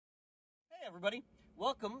everybody.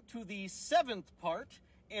 Welcome to the 7th part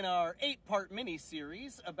in our 8-part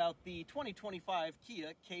mini-series about the 2025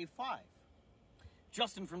 Kia K5.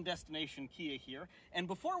 Justin from Destination Kia here, and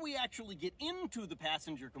before we actually get into the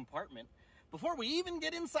passenger compartment, before we even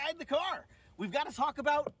get inside the car, we've got to talk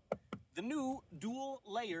about the new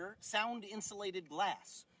dual-layer sound-insulated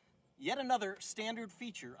glass. Yet another standard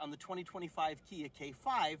feature on the 2025 Kia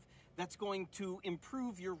K5 that's going to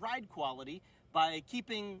improve your ride quality by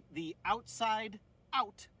keeping the outside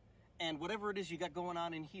out and whatever it is you got going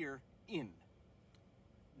on in here in.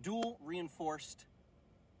 Dual reinforced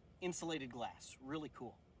insulated glass. Really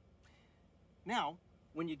cool. Now,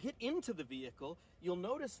 when you get into the vehicle, you'll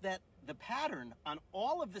notice that the pattern on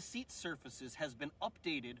all of the seat surfaces has been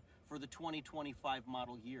updated for the 2025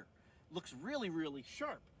 model year. Looks really, really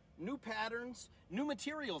sharp. New patterns, new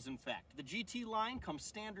materials, in fact. The GT line comes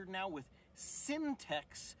standard now with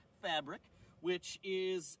Syntex fabric, which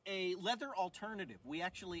is a leather alternative. We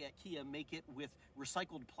actually at Kia make it with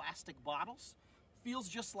recycled plastic bottles. Feels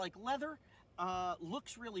just like leather,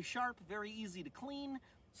 looks really sharp, very easy to clean.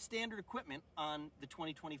 Standard equipment on the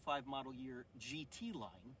 2025 model year GT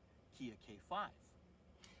line Kia K5.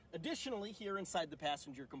 Additionally, here inside the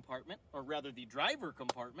passenger compartment, or rather the driver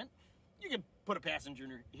compartment, you can put a passenger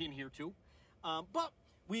in here too. But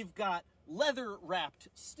we've got leather-wrapped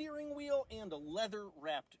steering wheel and a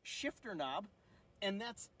leather-wrapped shifter knob. And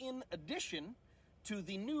that's in addition to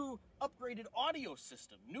the new upgraded audio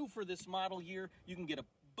system. New for this model year, you can get a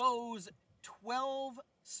BOSE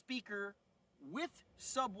 12-speaker with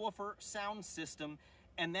subwoofer sound system.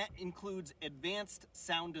 And that includes advanced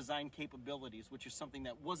sound design capabilities, which is something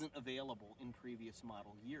that wasn't available in previous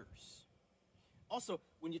model years. Also,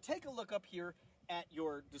 when you take a look up here at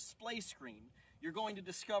your display screen, you're going to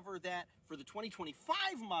discover that for the 2025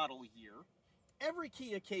 model year, every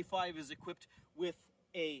Kia K5 is equipped with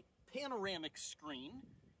a panoramic screen.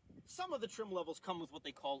 Some of the trim levels come with what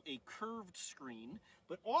they call a curved screen,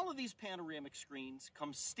 but all of these panoramic screens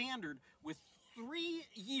come standard with 3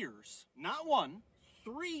 years, not one,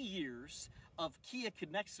 3 years of Kia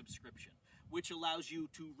Connect subscription, which allows you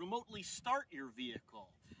to remotely start your vehicle,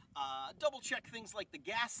 double check things like the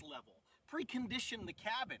gas level, precondition the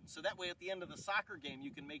cabin, so that way at the end of the soccer game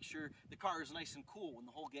you can make sure the car is nice and cool when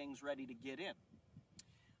the whole gang's ready to get in.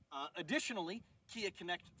 Additionally, Kia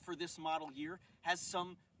Connect for this model year has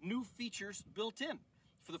some new features built in.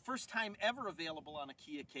 For the first time ever available on a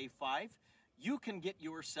Kia K5, you can get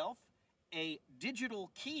yourself a digital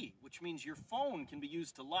key, which means your phone can be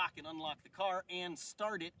used to lock and unlock the car and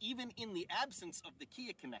start it even in the absence of the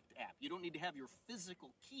Kia Connect app. You don't need to have your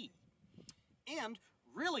physical key. And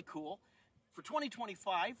really cool, for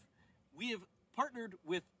 2025, we have partnered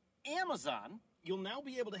with Amazon. You'll now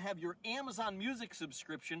be able to have your Amazon Music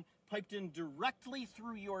subscription piped in directly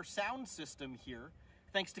through your sound system here,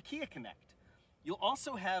 thanks to Kia Connect. You'll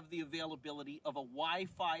also have the availability of a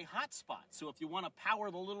Wi-Fi hotspot. So if you want to power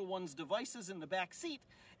the little one's devices in the back seat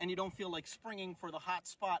and you don't feel like springing for the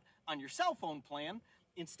hotspot on your cell phone plan,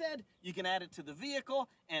 instead you can add it to the vehicle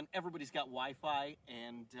and everybody's got Wi-Fi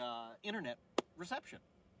and internet reception.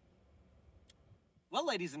 Well,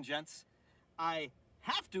 ladies and gents, I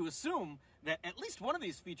have to assume that at least one of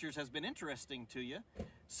these features has been interesting to you.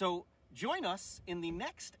 So join us in the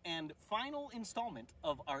next and final installment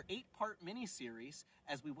of our 8-part mini-series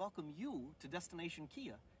as we welcome you to Destination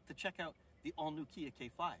Kia to check out the all-new Kia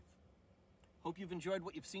K5. Hope you've enjoyed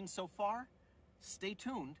what you've seen so far. Stay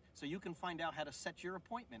tuned so you can find out how to set your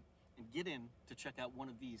appointment and get in to check out one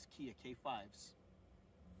of these Kia K5s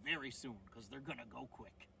very soon, because they're gonna go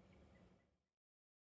quick.